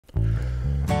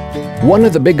One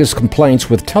of the biggest complaints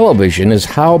with television is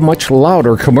how much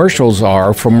louder commercials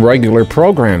are from regular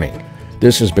programming.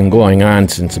 This has been going on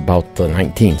since about the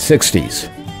 1960s.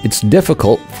 It's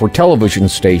difficult for television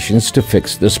stations to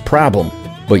fix this problem,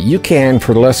 but you can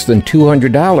for less than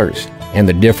 $200, and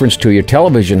the difference to your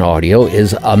television audio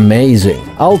is amazing.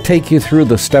 I'll take you through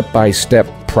the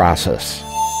step-by-step process.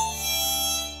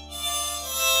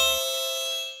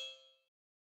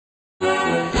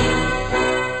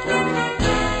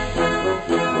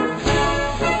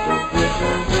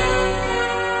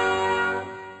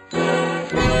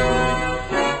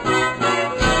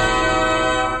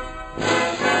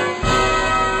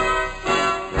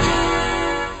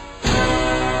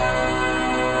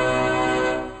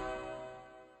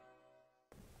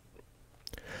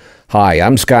 Hi,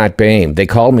 I'm Scott Boehm. They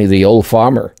call me the Old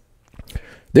Farmer.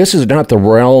 This is not the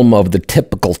realm of the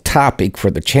typical topic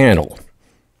for the channel.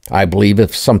 I believe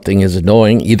if something is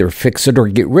annoying, either fix it or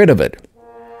get rid of it.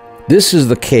 This is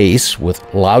the case with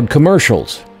loud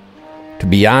commercials. To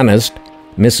be honest,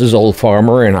 Mrs. Old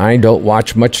Farmer and I don't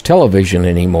watch much television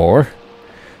anymore.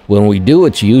 When we do,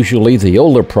 it's usually the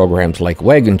older programs like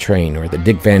Wagon Train or the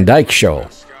Dick Van Dyke Show.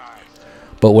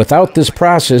 But without this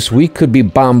process, we could be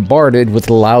bombarded with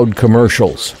loud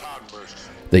commercials.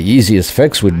 The easiest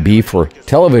fix would be for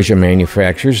television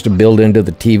manufacturers to build into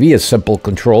the TV a simple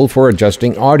control for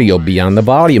adjusting audio beyond the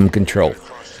volume control,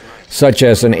 such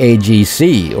as an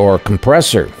AGC or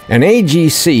compressor. An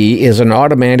AGC is an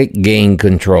automatic gain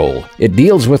control. It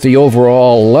deals with the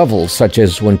overall level, such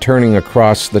as when turning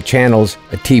across the channels,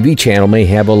 a TV channel may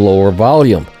have a lower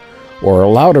volume or a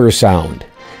louder sound.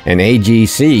 An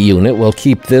AGC unit will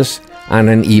keep this on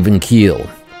an even keel.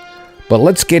 But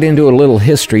let's get into a little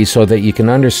history so that you can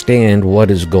understand what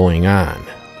is going on.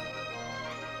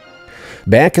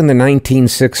 Back in the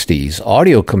 1960s,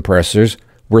 audio compressors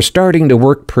were starting to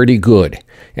work pretty good,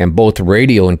 and both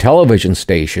radio and television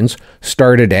stations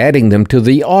started adding them to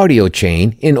the audio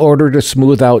chain in order to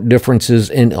smooth out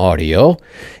differences in audio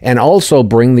and also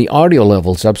bring the audio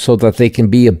levels up so that they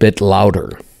can be a bit louder.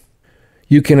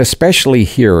 You can especially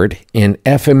hear it in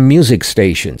FM music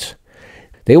stations.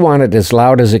 They want it as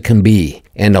loud as it can be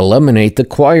and eliminate the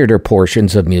quieter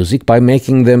portions of music by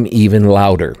making them even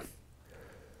louder.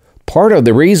 Part of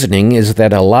the reasoning is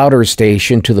that a louder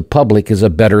station to the public is a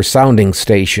better sounding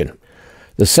station.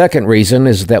 The second reason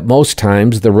is that most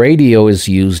times the radio is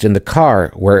used in the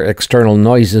car where external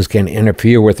noises can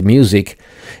interfere with music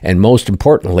and, most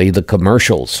importantly, the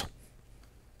commercials.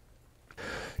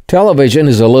 Television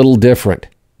is a little different.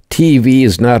 TV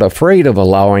is not afraid of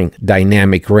allowing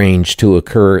dynamic range to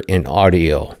occur in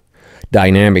audio.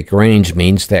 Dynamic range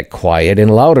means that quiet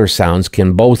and louder sounds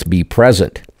can both be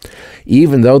present,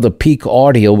 even though the peak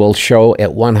audio will show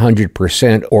at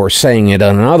 100%, or saying it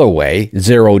another way,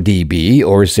 0 dB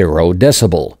or 0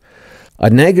 decibel. A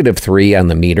 -3 on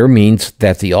the meter means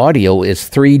that the audio is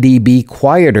 3 dB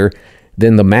quieter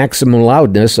than the maximum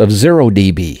loudness of 0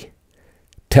 dB.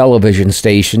 Television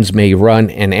stations may run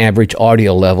an average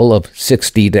audio level of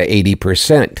 60 to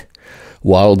 80%,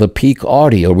 while the peak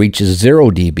audio reaches 0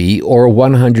 dB or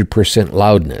 100%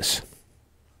 loudness.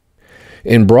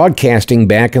 In broadcasting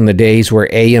back in the days where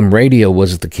AM radio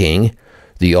was the king,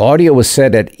 the audio was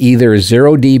set at either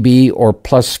 0 dB or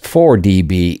 +4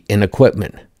 dB in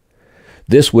equipment.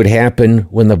 This would happen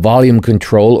when the volume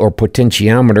control or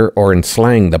potentiometer, or in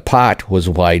slang the pot, was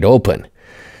wide open.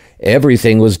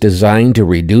 Everything was designed to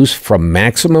reduce from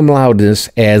maximum loudness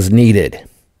as needed,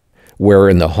 where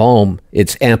in the home,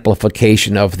 it's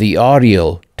amplification of the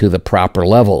audio to the proper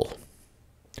level.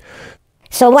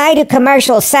 So why do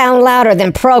commercials sound louder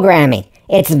than programming?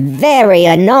 It's very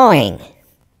annoying.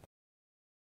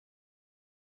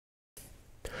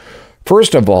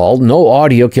 First of all, no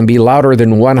audio can be louder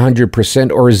than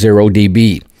 100% or 0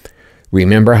 dB.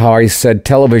 Remember how I said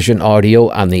television audio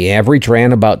on the average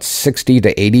ran about 60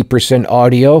 to 80%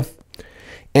 audio?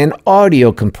 An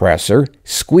audio compressor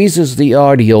squeezes the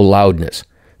audio loudness,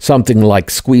 something like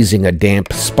squeezing a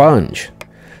damp sponge.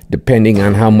 Depending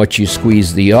on how much you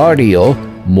squeeze the audio,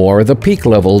 more the peak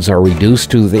levels are reduced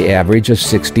to the average of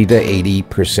 60 to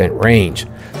 80% range.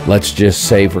 Let's just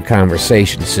say for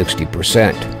conversation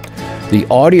 60%. The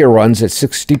audio runs at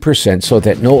 60% so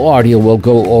that no audio will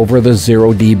go over the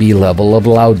 0 dB level of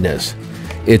loudness.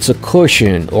 It's a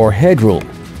cushion or headroom.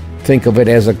 Think of it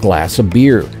as a glass of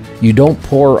beer. You don't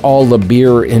pour all the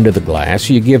beer into the glass,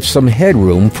 you give some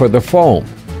headroom for the foam.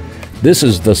 This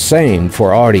is the same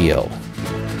for audio.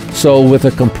 So with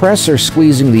a compressor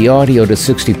squeezing the audio to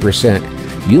 60%,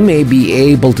 you may be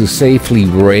able to safely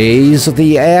raise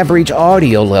the average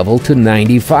audio level to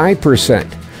 95%.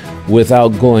 without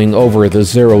going over the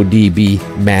 0 dB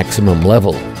maximum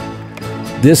level.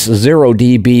 This 0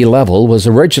 dB level was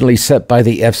originally set by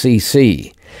the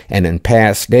FCC, and in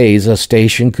past days a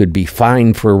station could be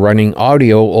fined for running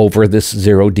audio over this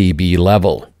 0 dB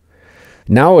level.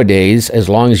 Nowadays, as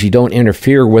long as you don't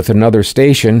interfere with another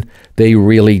station, they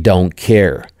really don't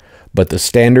care. But the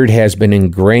standard has been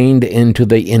ingrained into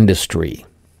the industry.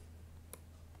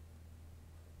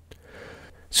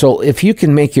 So if you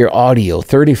can make your audio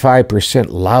 35%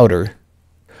 louder,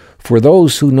 for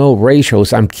those who know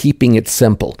ratios, I'm keeping it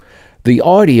simple. The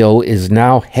audio is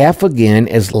now half again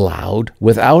as loud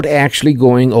without actually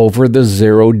going over the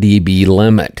 0 dB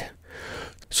limit.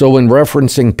 So when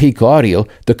referencing peak audio,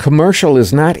 the commercial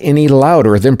is not any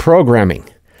louder than programming.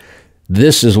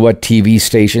 This is what TV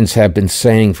stations have been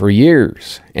saying for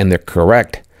years, and they're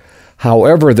correct.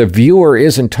 However, the viewer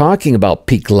isn't talking about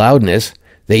peak loudness.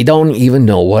 They don't even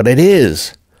know what it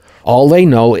is. All they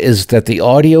know is that the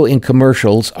audio in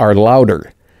commercials are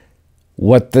louder.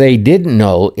 What they didn't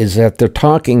know is that they're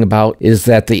talking about is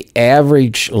that the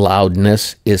average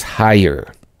loudness is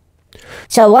higher.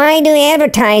 So why do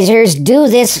advertisers do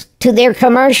this to their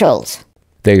commercials?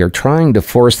 They are trying to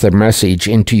force their message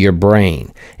into your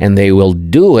brain, and they will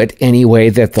do it any way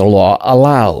that the law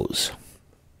allows.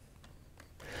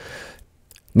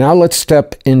 Now let's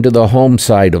step into the home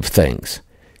side of things.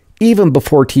 Even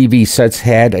before TV sets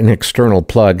had an external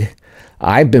plug,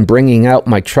 I've been bringing out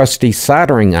my trusty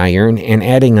soldering iron and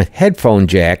adding a headphone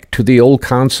jack to the old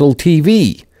console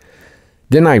TV.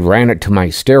 Then I ran it to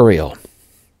my stereo.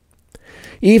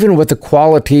 Even with the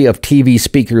quality of TV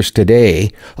speakers today,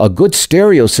 a good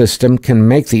stereo system can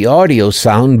make the audio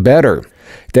sound better.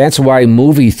 That's why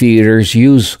movie theaters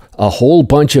use a whole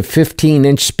bunch of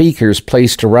 15-inch speakers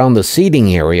placed around the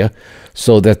seating area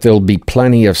so that there'll be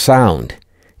plenty of sound.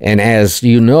 And as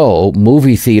you know,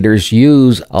 movie theaters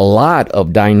use a lot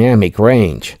of dynamic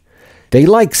range. They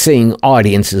like seeing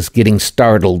audiences getting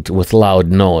startled with loud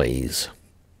noise.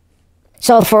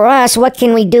 So for us, what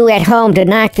can we do at home to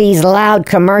knock these loud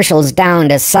commercials down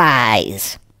to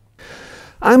size?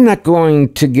 I'm not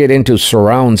going to get into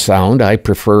surround sound. I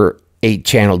prefer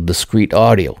 8-channel discrete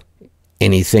audio.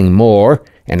 Anything more,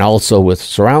 and also with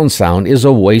surround sound, is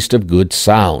a waste of good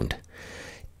sound.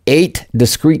 8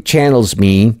 discrete channels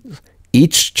mean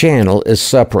each channel is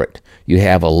separate. You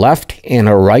have a left and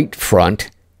a right front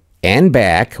and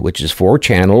back, which is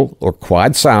 4-channel or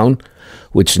quad sound,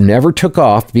 which never took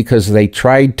off because they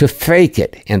tried to fake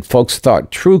it, and folks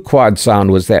thought true quad sound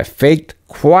was that faked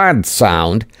quad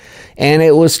sound, and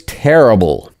it was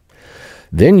terrible.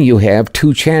 Then you have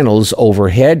 2 channels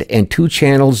overhead and 2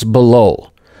 channels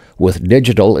below. With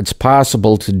digital, it's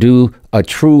possible to do a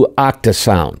true octa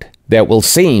sound that will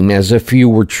seem as if you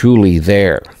were truly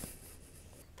there.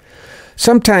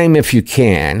 Sometime, if you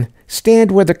can,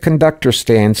 stand where the conductor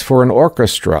stands for an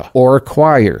orchestra or a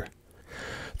choir.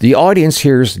 The audience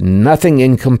hears nothing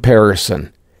in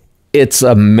comparison. It's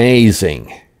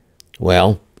amazing.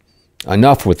 Well,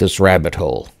 enough with this rabbit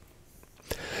hole.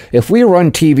 If we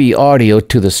run TV audio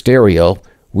to the stereo,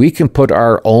 we can put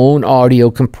our own audio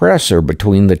compressor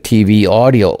between the TV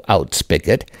audio out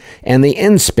spigot and the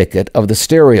in spigot of the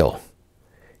stereo,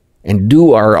 and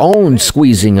do our own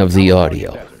squeezing of the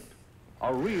audio.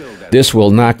 This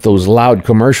will knock those loud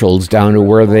commercials down to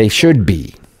where they should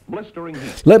be.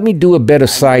 Let me do a bit of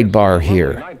sidebar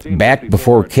here. Back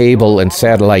before cable and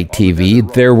satellite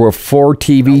TV, there were 4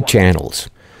 TV channels.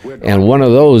 And one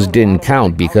of those didn't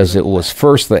count because it was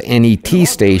first the NET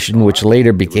station, which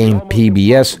later became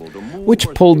PBS, which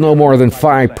pulled no more than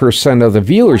 5% of the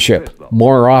viewership.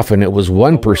 More often it was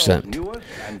 1%.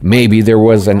 Maybe there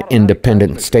was an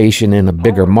independent station in a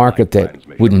bigger market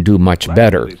that wouldn't do much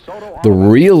better. The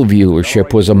real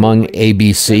viewership was among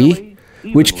ABC,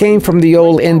 which came from the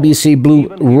old NBC Blue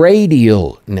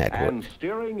radio network.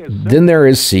 Then there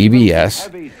is CBS,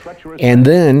 and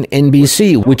then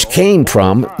NBC, which came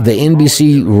from the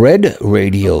NBC Red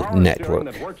radio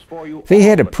network. They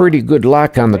had a pretty good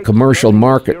lock on the commercial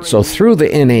market, so through the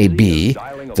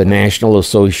NAB, the National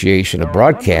Association of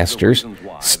Broadcasters,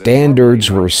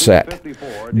 standards were set.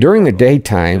 During the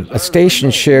daytime, a station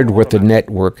shared with the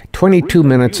network 22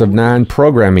 minutes of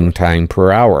non-programming time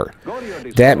per hour.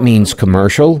 That means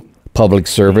commercial, public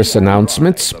service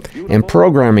announcements, and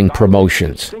programming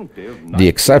promotions. The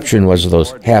exception was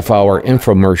those half-hour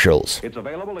infomercials.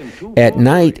 At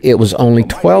night, it was only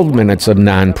 12 minutes of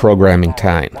non-programming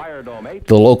time.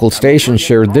 The local station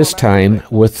shared this time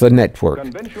with the network.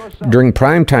 During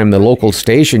prime time, the local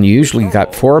station usually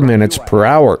got 4 minutes per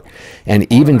hour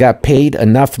and even got paid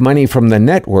enough money from the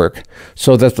network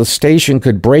so that the station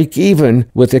could break even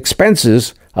with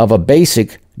expenses of a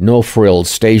basic no-frills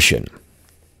station.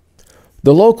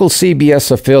 The local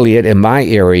CBS affiliate in my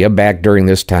area back during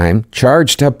this time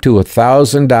charged up to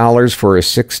 $1,000 for a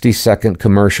 60-second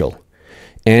commercial.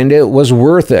 And it was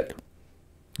worth it.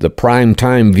 The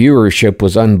prime-time viewership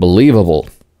was unbelievable.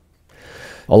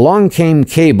 Along came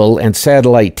cable and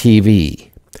satellite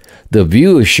TV. The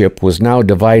viewership was now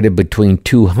divided between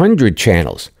 200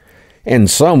 channels, and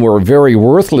some were very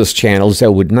worthless channels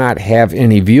that would not have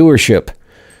any viewership.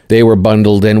 They were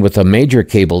bundled in with a major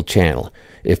cable channel.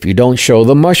 If you don't show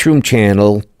the mushroom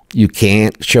channel, you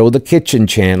can't show the kitchen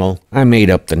channel. I made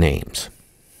up the names.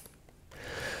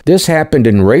 This happened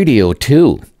in radio,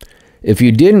 too. If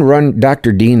you didn't run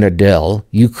Dr. Dean Adele,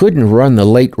 you couldn't run the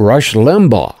late Rush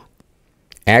Limbaugh.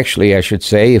 Actually, I should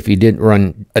say, if you didn't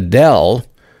run Adele,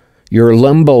 your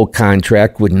Limbaugh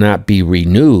contract would not be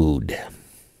renewed.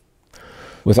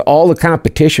 With all the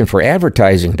competition for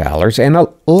advertising dollars, and a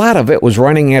lot of it was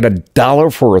running at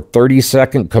 $1 for a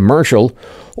 30-second commercial,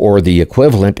 or the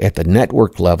equivalent at the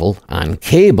network level on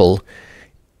cable,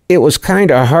 it was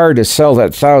kind of hard to sell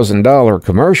that $1,000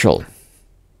 commercial.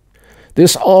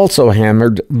 This also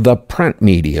hammered the print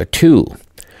media, too.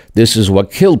 This is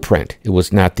what killed print. It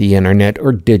was not the internet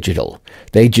or digital.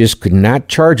 They just could not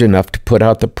charge enough to put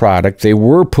out the product they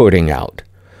were putting out.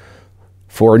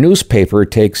 For a newspaper,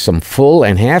 it takes some full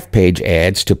and half-page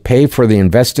ads to pay for the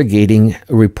investigating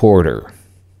reporter.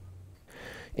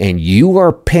 And you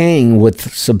are paying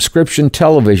with subscription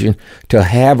television to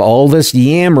have all this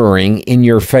yammering in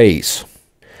your face.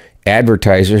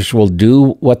 Advertisers will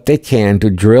do what they can to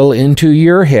drill into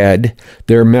your head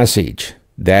their message.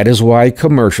 That is why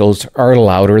commercials are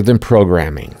louder than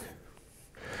programming.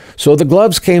 So the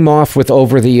gloves came off with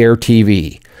over-the-air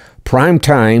TV. Prime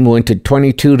time went to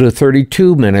 22 to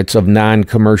 32 minutes of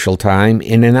non-commercial time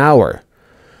in an hour.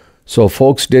 So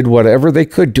folks did whatever they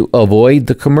could to avoid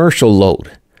the commercial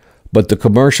load. But the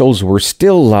commercials were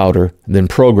still louder than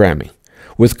programming.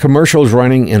 With commercials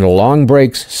running in long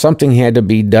breaks, something had to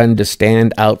be done to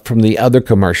stand out from the other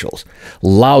commercials.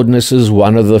 Loudness is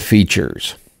one of the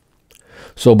features.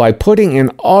 So by putting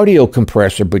an audio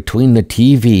compressor between the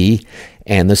TV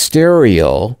and the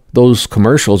stereo, those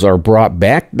commercials are brought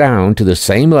back down to the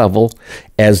same level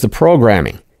as the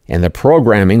programming, and the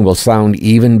programming will sound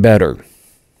even better.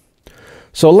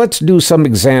 So let's do some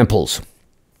examples.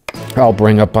 I'll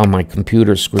bring up on my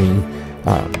computer screen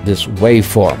this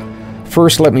waveform.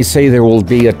 First, let me say there will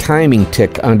be a timing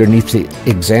tick underneath the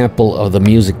example of the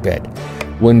music bed.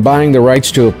 When buying the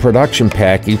rights to a production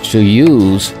package to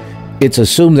use, it's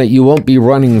assumed that you won't be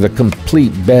running the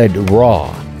complete bed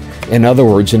raw. In other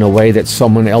words, in a way that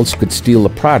someone else could steal the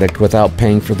product without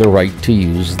paying for the right to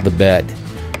use the bed.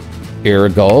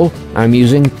 Ergo, I'm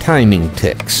using timing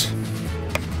ticks.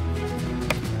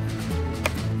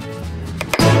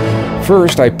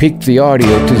 First, I peaked the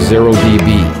audio to 0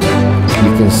 dB.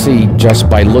 You can see just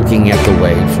by looking at the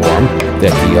waveform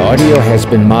that the audio has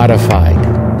been modified.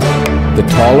 The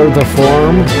taller the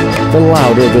form, the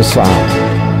louder the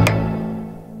sound.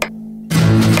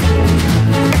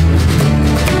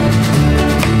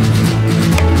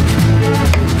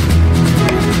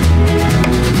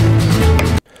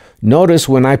 Notice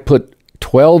when I put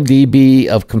 12 dB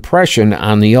of compression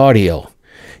on the audio,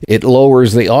 it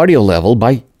lowers the audio level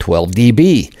by 12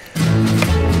 dB.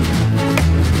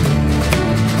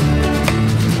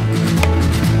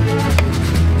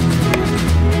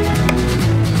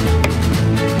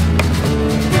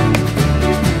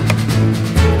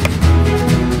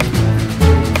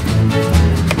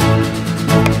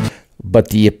 But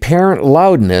the apparent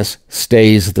loudness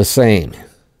stays the same.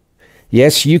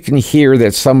 Yes, you can hear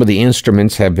that some of the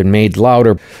instruments have been made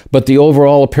louder, but the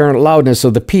overall apparent loudness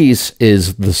of the piece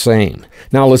is the same.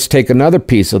 Now let's take another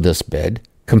piece of this bed,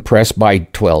 compress by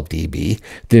 12 dB,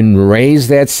 then raise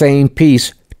that same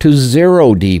piece to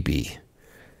 0 dB.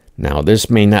 Now this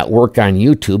may not work on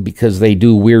YouTube because they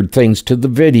do weird things to the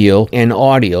video and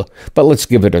audio, but let's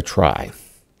give it a try.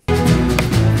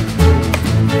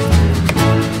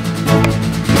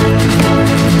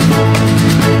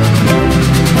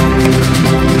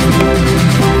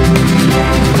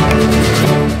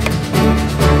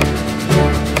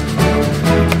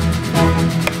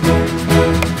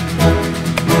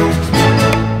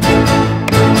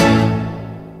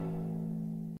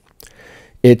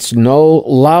 It's no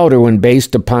louder when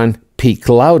based upon peak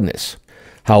loudness.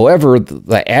 However,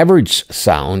 the average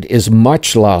sound is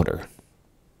much louder.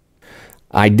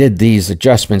 I did these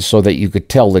adjustments so that you could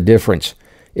tell the difference.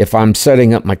 If I'm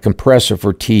setting up my compressor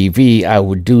for TV, I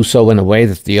would do so in a way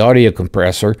that the audio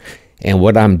compressor and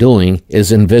what I'm doing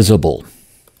is invisible.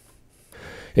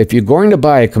 If you're going to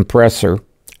buy a compressor,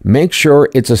 Make sure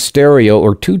it's a stereo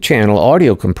or two-channel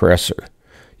audio compressor.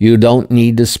 You don't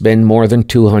need to spend more than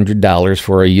 $200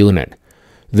 for a unit.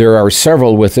 There are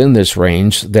several within this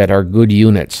range that are good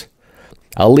units.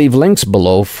 I'll leave links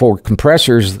below for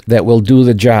compressors that will do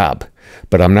the job,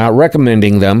 but I'm not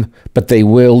recommending them, but they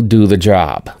will do the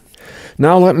job.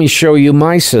 Now let me show you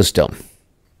my system.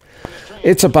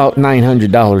 It's about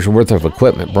 $900 worth of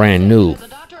equipment, brand new.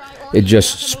 It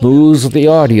just smooths the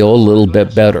audio a little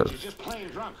bit better.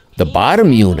 The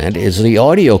bottom unit is the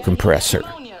audio compressor.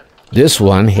 This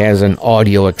one has an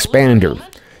audio expander.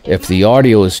 If the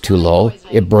audio is too low,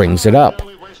 it brings it up.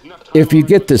 If you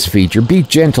get this feature, be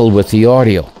gentle with the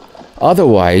audio.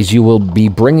 Otherwise, you will be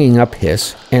bringing up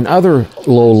hiss and other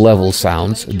low-level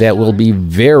sounds that will be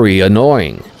very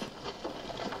annoying.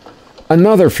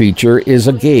 Another feature is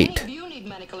a gate.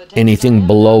 Anything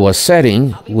below a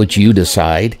setting, which you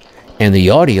decide, and the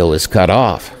audio is cut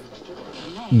off.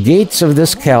 Gates of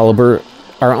this caliber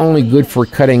are only good for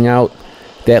cutting out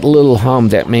that little hum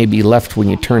that may be left when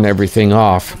you turn everything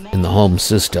off in the home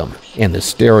system and the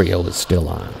stereo is still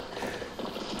on.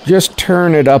 Just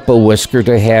turn it up a whisker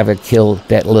to have it kill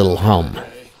that little hum.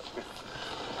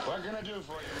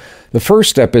 The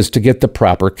first step is to get the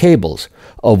proper cables.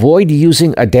 Avoid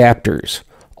using adapters.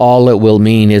 All it will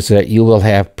mean is that you will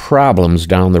have problems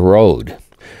down the road.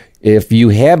 If you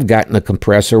have gotten a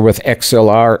compressor with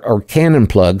XLR or Canon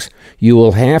plugs, you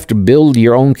will have to build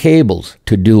your own cables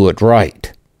to do it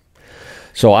right.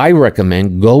 So I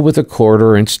recommend go with a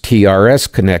 1/4-inch TRS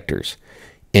connectors.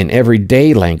 In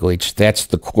everyday language, that's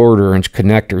the 1/4-inch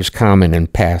connectors common in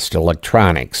past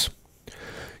electronics.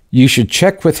 You should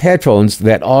check with headphones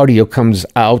that audio comes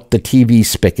out the TV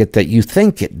spigot that you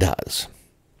think it does.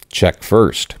 Check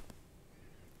first.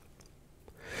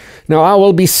 Now, I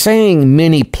will be saying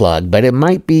mini plug, but it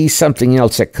might be something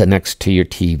else that connects to your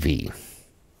TV.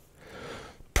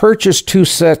 Purchase 2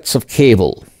 sets of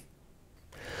cable.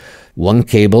 One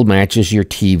cable matches your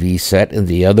TV set and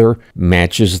the other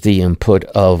matches the input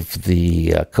of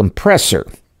the compressor.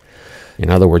 In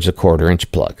other words, a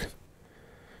 1/4-inch plug.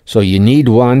 So you need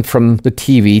one from the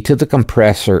TV to the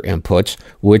compressor inputs,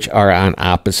 which are on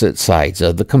opposite sides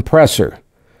of the compressor.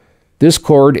 This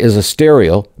cord is a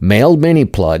stereo male mini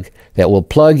plug that will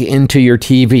plug into your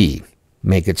TV.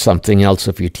 Make it something else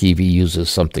if your TV uses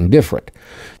something different.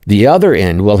 The other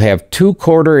end will have 2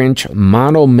 1/4-inch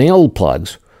mono male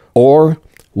plugs or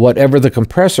whatever the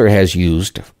compressor has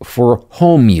used for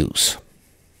home use.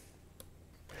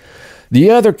 The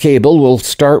other cable will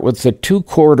start with the 2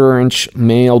 1/4-inch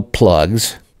male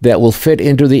plugs that will fit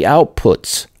into the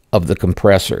outputs of the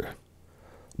compressor.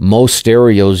 Most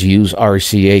stereos use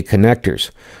RCA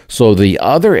connectors, so the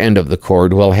other end of the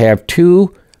cord will have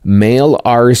 2 male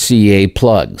RCA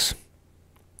plugs.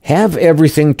 Have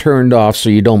everything turned off so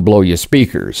you don't blow your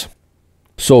speakers.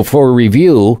 So for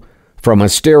review, from a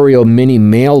stereo mini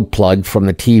male plug from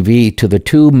the TV to the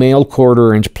 2 male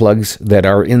 1/4-inch plugs that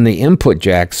are in the input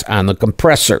jacks on the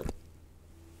compressor.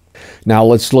 Now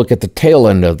let's look at the tail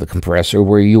end of the compressor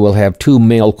where you will have 2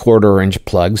 male 1/4-inch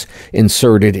plugs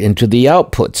inserted into the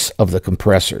outputs of the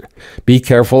compressor. Be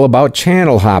careful about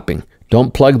channel hopping.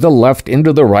 Don't plug the left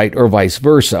into the right or vice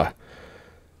versa.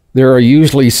 There are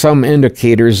usually some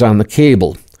indicators on the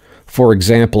cable. For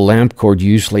example, lamp cord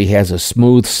usually has a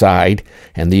smooth side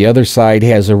and the other side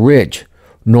has a ridge.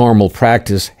 Normal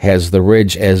practice has the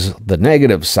ridge as the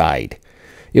negative side.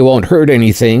 It won't hurt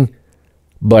anything,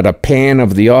 but a pan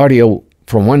of the audio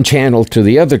from one channel to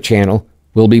the other channel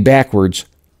will be backwards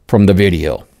from the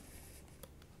video.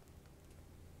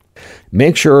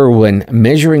 Make sure when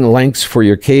measuring lengths for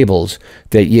your cables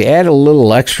that you add a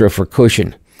little extra for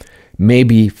cushion.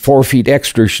 Maybe 4 feet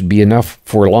extra should be enough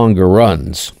for longer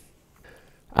runs.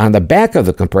 On the back of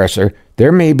the compressor,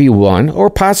 there may be 1 or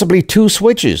possibly 2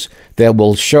 switches that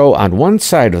will show on one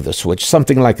side of the switch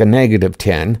something like a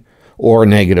 -10 or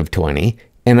 -20,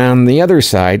 and on the other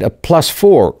side a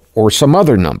 +4 or some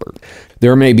other number.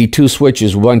 There may be 2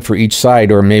 switches, one for each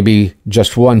side, or maybe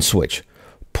just 1 switch.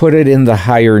 Put it in the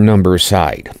higher number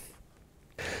side.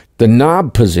 The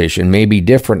knob position may be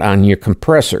different on your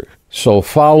compressor, so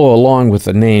follow along with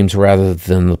the names rather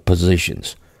than the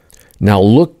positions. Now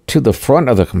look to the front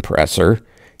of the compressor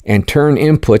and turn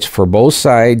inputs for both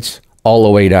sides all the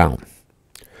way down.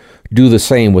 Do the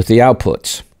same with the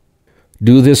outputs.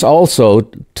 Do this also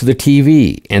to the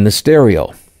TV and the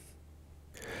stereo.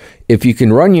 If you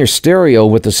can run your stereo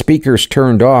with the speakers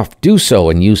turned off, do so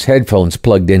and use headphones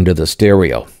plugged into the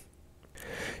stereo.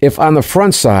 If on the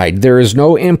front side there is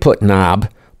no input knob,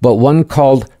 but one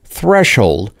called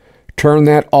threshold, turn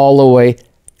that all the way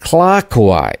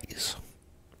clockwise.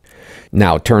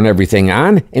 Now turn everything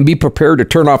on and be prepared to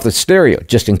turn off the stereo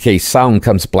just in case sound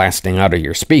comes blasting out of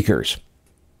your speakers.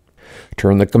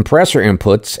 Turn the compressor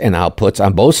inputs and outputs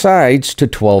on both sides to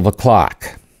 12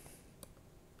 o'clock.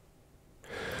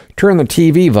 Turn the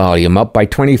TV volume up by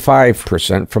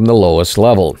 25% from the lowest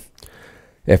level.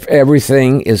 If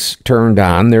everything is turned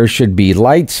on, there should be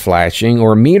lights flashing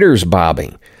or meters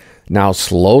bobbing. Now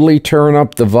slowly turn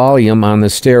up the volume on the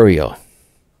stereo.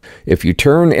 If you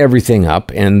turn everything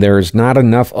up and there's not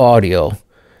enough audio,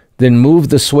 then move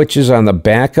the switches on the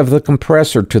back of the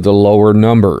compressor to the lower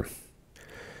number.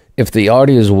 If the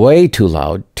audio is way too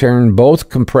loud, turn both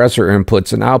compressor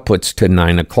inputs and outputs to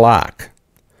 9 o'clock.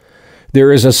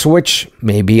 There is a switch,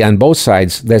 maybe on both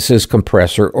sides, that says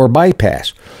compressor or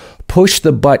bypass. Push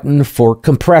the button for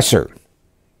compressor.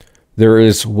 There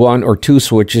is one or two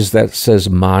switches that says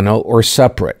mono or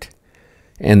separate,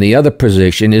 and the other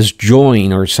position is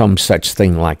join or some such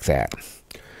thing like that.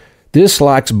 This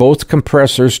locks both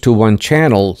compressors to one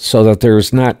channel so that there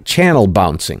is not channel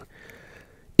bouncing.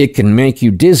 It can make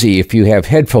you dizzy if you have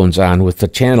headphones on with the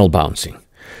channel bouncing.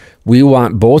 We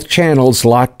want both channels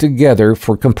locked together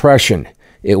for compression.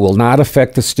 It will not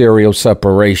affect the stereo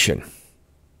separation.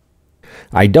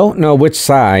 I don't know which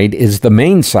side is the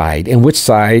main side and which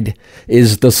side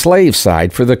is the slave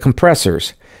side for the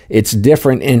compressors. It's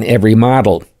different in every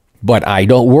model, but I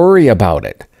don't worry about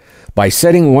it by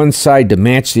setting one side to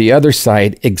match the other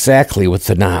side exactly with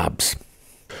the knobs.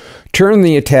 Turn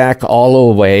the attack all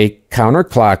the way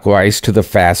counterclockwise to the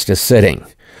fastest setting.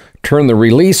 Turn the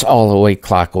release all the way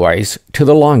clockwise to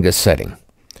the longest setting.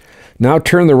 Now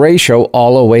turn the ratio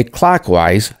all the way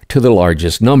clockwise to the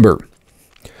largest number.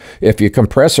 If your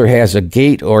compressor has a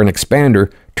gate or an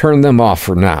expander, turn them off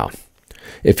for now.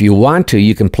 If you want to,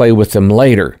 you can play with them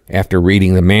later after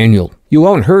reading the manual. You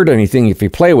won't hurt anything if you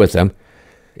play with them.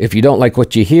 If you don't like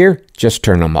what you hear, just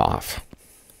turn them off.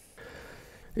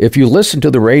 If you listen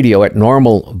to the radio at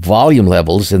normal volume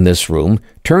levels in this room,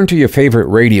 turn to your favorite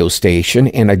radio station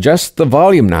and adjust the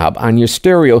volume knob on your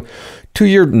stereo to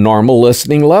your normal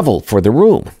listening level for the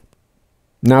room.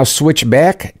 Now switch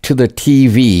back to the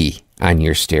TV on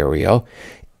your stereo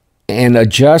and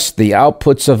adjust the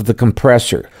outputs of the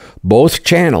compressor, both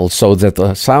channels, so that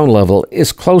the sound level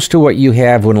is close to what you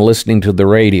have when listening to the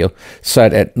radio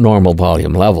set at normal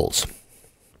volume levels.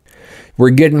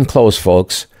 We're getting close,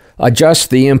 folks. Adjust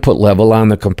the input level on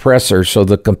the compressor so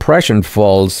the compression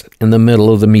falls in the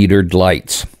middle of the metered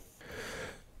lights.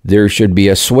 There should be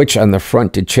a switch on the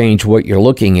front to change what you're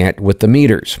looking at with the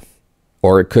meters.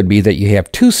 Or it could be that you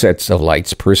have two sets of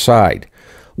lights per side.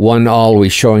 One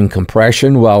always showing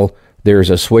compression, while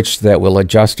there's a switch that will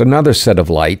adjust another set of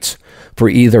lights for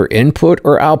either input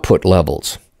or output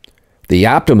levels. The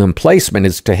optimum placement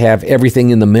is to have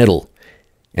everything in the middle,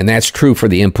 and that's true for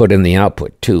the input and the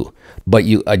output too, but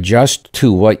you adjust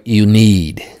to what you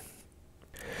need.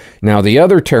 Now the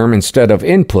other term instead of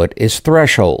input is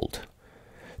threshold.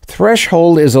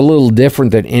 Threshold is a little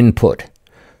different than input.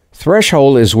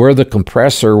 Threshold is where the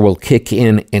compressor will kick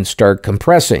in and start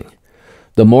compressing.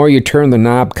 The more you turn the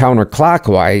knob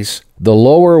counterclockwise, the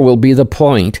lower will be the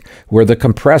point where the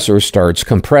compressor starts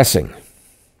compressing.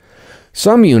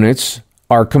 Some units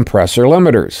are compressor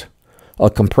limiters. A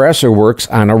compressor works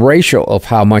on a ratio of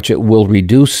how much it will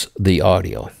reduce the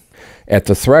audio. At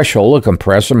the threshold, a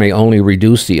compressor may only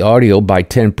reduce the audio by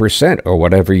 10% or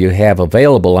whatever you have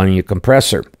available on your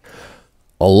compressor.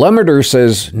 A limiter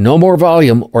says no more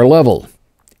volume or level.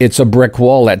 It's a brick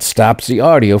wall that stops the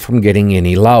audio from getting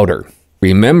any louder.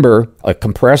 Remember, a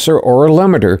compressor or a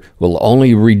limiter will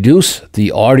only reduce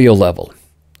the audio level.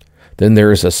 Then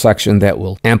there is a section that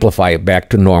will amplify it back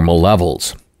to normal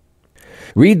levels.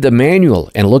 Read the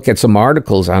manual and look at some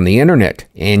articles on the internet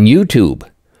and YouTube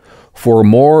for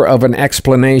more of an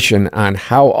explanation on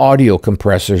how audio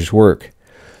compressors work.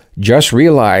 Just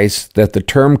realize that the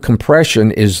term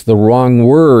compression is the wrong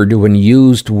word when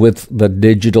used with the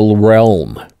digital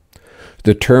realm.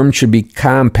 The term should be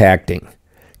compacting.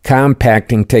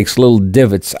 Compacting takes little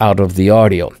divots out of the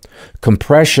audio.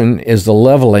 Compression is the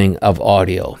leveling of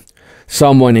audio.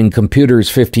 Someone in computers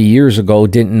 50 years ago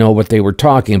didn't know what they were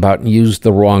talking about and used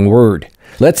the wrong word.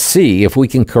 Let's see if we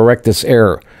can correct this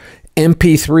error.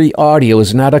 MP3 audio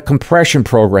is not a compression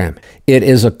program. It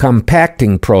is a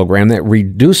compacting program that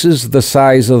reduces the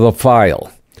size of the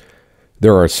file.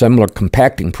 There are similar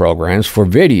compacting programs for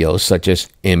videos such as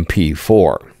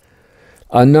MP4.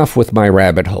 Enough with my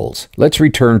rabbit holes. Let's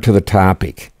return to the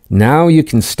topic. Now you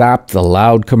can stop the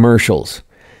loud commercials.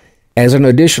 As an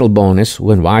additional bonus,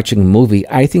 when watching a movie,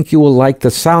 I think you will like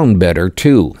the sound better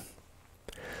too.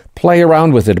 Play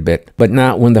around with it a bit, but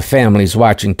not when the family's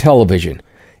watching television.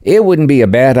 it wouldn't be a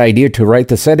bad idea to write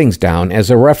the settings down as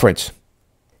a reference.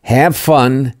 Have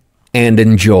fun and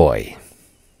enjoy.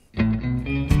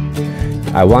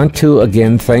 I want to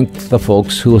again thank the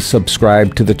folks who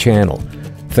subscribe to the channel.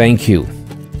 Thank you.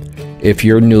 If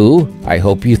you're new, I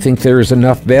hope you think there is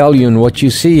enough value in what you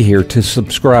see here to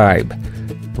subscribe.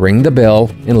 Ring the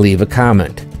bell and leave a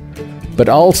comment. But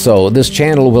also, this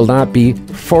channel will not be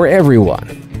for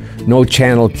everyone. No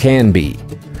channel can be.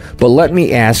 But let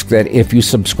me ask that if you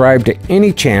subscribe to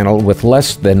any channel with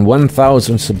less than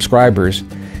 1,000 subscribers,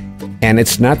 and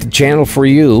it's not the channel for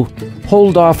you,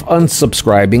 hold off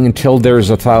unsubscribing until there's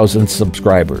 1,000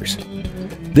 subscribers.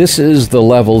 This is the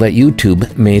level that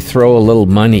YouTube may throw a little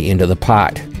money into the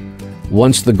pot.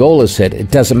 Once the goal is hit, it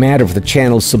doesn't matter if the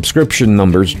channel's subscription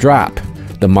numbers drop.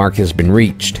 The mark has been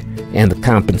reached, and the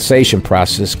compensation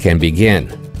process can begin.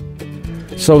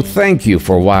 So thank you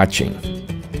for watching.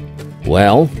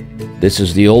 Well, this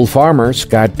is the old farmer,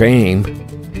 Scott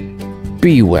Behringer.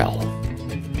 Be well.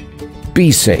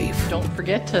 Be safe. Don't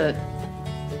forget to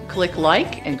click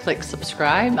like and click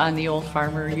subscribe on the Old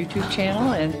Farmer YouTube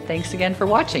channel, and thanks again for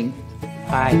watching.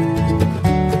 Bye.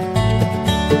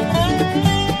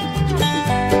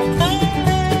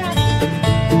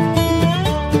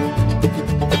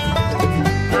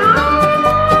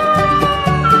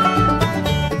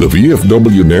 The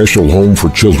VFW National Home for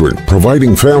Children,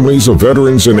 providing families of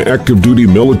veterans and active duty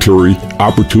military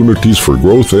opportunities for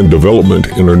growth and development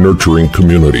in a nurturing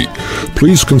community.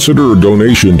 Please consider a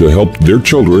donation to help their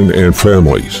children and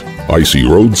families. I.C.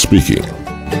 Rhodes speaking.